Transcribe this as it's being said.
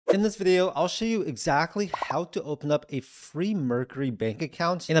In this video, I'll show you exactly how to open up a free Mercury bank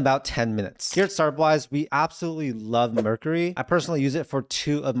account in about 10 minutes. Here at Startwise, we absolutely love Mercury. I personally use it for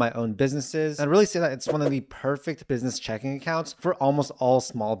 2 of my own businesses, and I really say that it's one of the perfect business checking accounts for almost all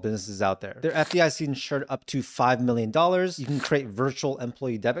small businesses out there. They're FDIC insured up to $5 million. You can create virtual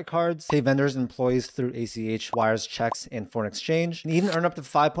employee debit cards, pay vendors and employees through ACH, wires, checks, and foreign exchange, and even earn up to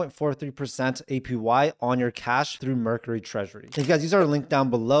 5.43% APY on your cash through Mercury Treasury. If you guys use our link down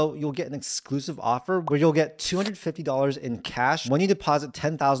below, you'll get an exclusive offer where you'll get $250 in cash when you deposit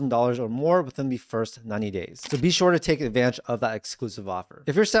 $10,000 or more within the first 90 days. So be sure to take advantage of that exclusive offer.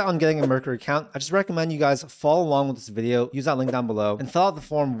 If you're set on getting a Mercury account, I just recommend you guys follow along with this video, use that link down below, and fill out the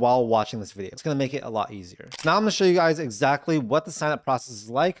form while watching this video. It's going to make it a lot easier. So now I'm going to show you guys exactly what the sign up process is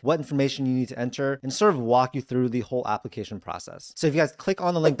like, what information you need to enter, and sort of walk you through the whole application process. So if you guys click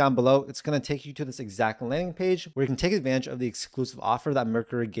on the link down below, it's going to take you to this exact landing page where you can take advantage of the exclusive offer that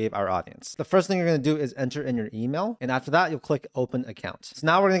Mercury gave our audience. The first thing you're going to do is enter in your email, and after that, you'll click open account. So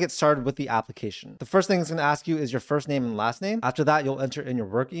now we're going to get started with the application. The first thing it's going to ask you is your first name and last name. After that, you'll enter in your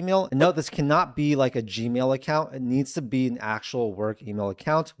work email, and note this cannot be like a Gmail account. It needs to be an actual work email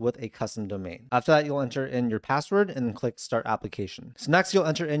account with a custom domain. After that, you'll enter in your password and then click start application. So next, you'll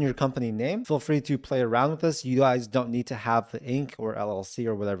enter in your company name. Feel free to play around with this. You guys don't need to have the Inc. or LLC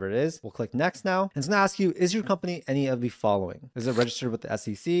or whatever it is. We'll click next now. And it's going to ask you, is your company any of the following? Is it registered with the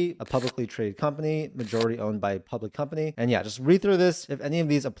SEC, a publicly traded company, majority owned by a public company? And yeah, just read through this. If any of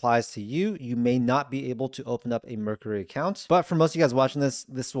these applies to you, you may not be able to open up a Mercury account. But for most of you guys watching this,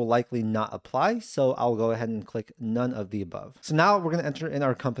 this will likely not apply. So I'll go ahead and click none of the above. So now we're going to enter in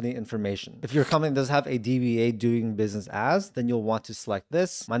our company information. If your company does have a DBA doing business as, then you'll want to select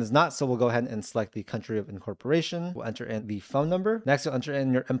this. Mine is not, so we'll go ahead and select the country of incorporation. We'll enter in the phone number. Next, you'll enter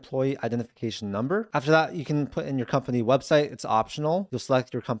in your employee identification number. After that, you can put in your company website. It's optional. You'll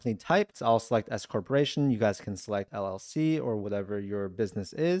select your company type. So I'll select S corporation. You guys can select LLC or whatever your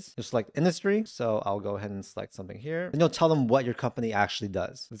business is. You'll select industry. So I'll go ahead and select something here. And you'll tell them what your company actually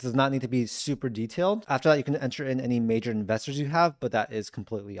does. This does not need to be super detailed. After that, you can enter in any major investors you have, but that is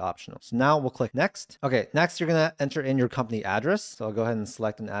completely optional. So now we'll click next. Okay, next you're going to enter in your company address. So I'll go ahead and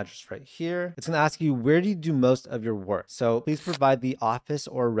select an address right here. It's going to ask you, where do you do most of your work? So please provide the office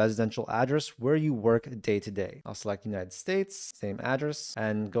or residential address where you work day to day. I'll select United States, same address,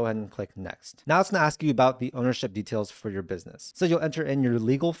 and go ahead and click next. Now it's going to ask you about the ownership details for your business. So you'll enter in your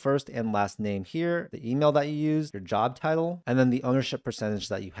legal first and last name here, the email that you use, your job title, and then the ownership percentage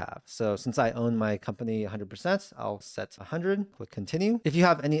that you have. So since I own my company 100%, I'll set 100, click continue. If you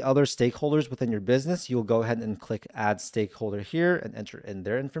have any other stakeholders within your business, you'll go ahead and click add stakeholder here and enter in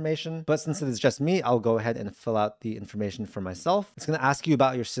their information. But since it is just me, I'll go ahead and fill out the information for myself. It's going to ask you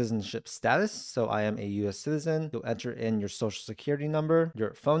about your citizenship status. So I am a US citizen. You'll enter in your social security number,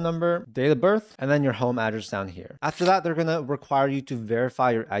 your phone number, date of birth, and then your home address down here. After that, they're going to require you to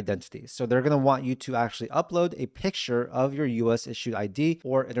verify your identity. So they're going to want you to actually upload a picture of your US issued ID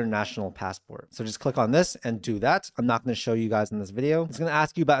or international passport. So just click on this and do that. I'm not going to show you guys in this video. It's going to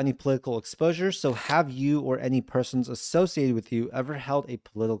ask you about any political exposure. So have you or any persons associated with you ever held a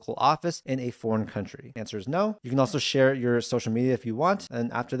political office in a foreign country? Answer is no. You can also share your social media if you want.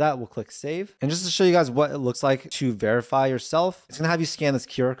 And after that, we'll click save. And just to show you guys what it looks like to verify yourself, it's going to have you scan this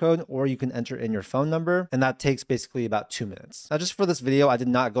QR code, or you can enter in your phone number. And that takes basically about 2 minutes. Now, just for this video, I did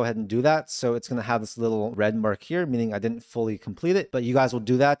not go ahead and do that. So it's going to have this little red mark here, meaning I didn't fully complete it, but you guys will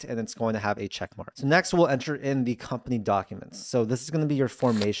do that and it's going to have a check mark. So next we'll enter in the company documents. So this is going to be your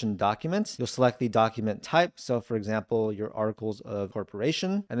formation document. You'll select the document type. So for example, your articles of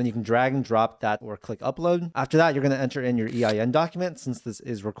corporation, and then you can drag and drop that or click upload. After that, you're going to enter in your EIN document, since this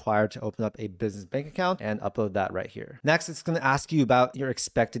is required to open up a business bank account, and upload that right here. Next, it's going to ask you about your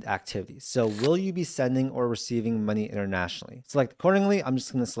expected activities. So will you be sending or receiving money internationally? Select accordingly. I'm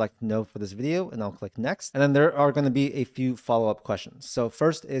just going to select no for this video and I'll click next. And then there are going to be a few follow-up questions. So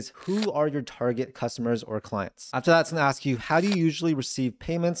first is, who are your target customers or clients? After that, it's going to ask you, how do you usually receive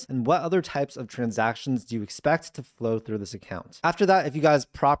payments and what other types of transactions do you expect to flow through this account? After that, if you guys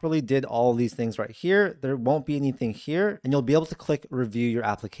properly did all of these things right here, there won't be anything here and you'll be able to click review your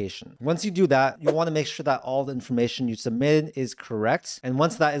application. Once you do that, you'll want to make sure that all the information you submitted is correct. And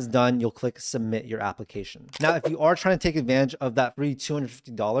once that is done, you'll click submit your application. Now, if you are trying to take advantage of that free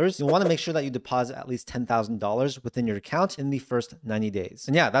 $250, you'll want to make sure that you deposit at least $10,000 within your account in the first 90 days.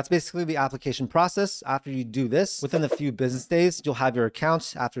 And yeah, that's basically the application process. After you do this, within a few business days, you'll have your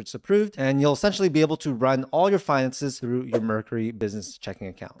account after it's approved, and you'll essentially be able to run all your finances through your Mercury business checking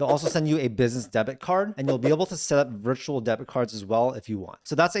account. They'll also send you a business debit card, and you'll be able to set up virtual debit cards as well if you want.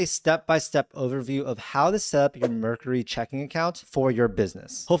 So that's a step-by-step overview of how to set up your Mercury checking account for for your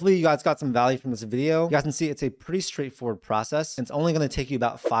business. Hopefully you guys got some value from this video. You guys can see it's a pretty straightforward process, and it's only going to take you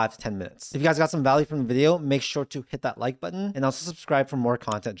about 5 to 10 minutes. If you guys got some value from the video, make sure to hit that like button and also subscribe for more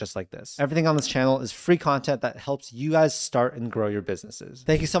content just like this. Everything on this channel is free content that helps you guys start and grow your businesses.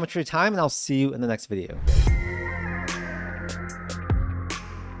 Thank you so much for your time, and I'll see you in the next video.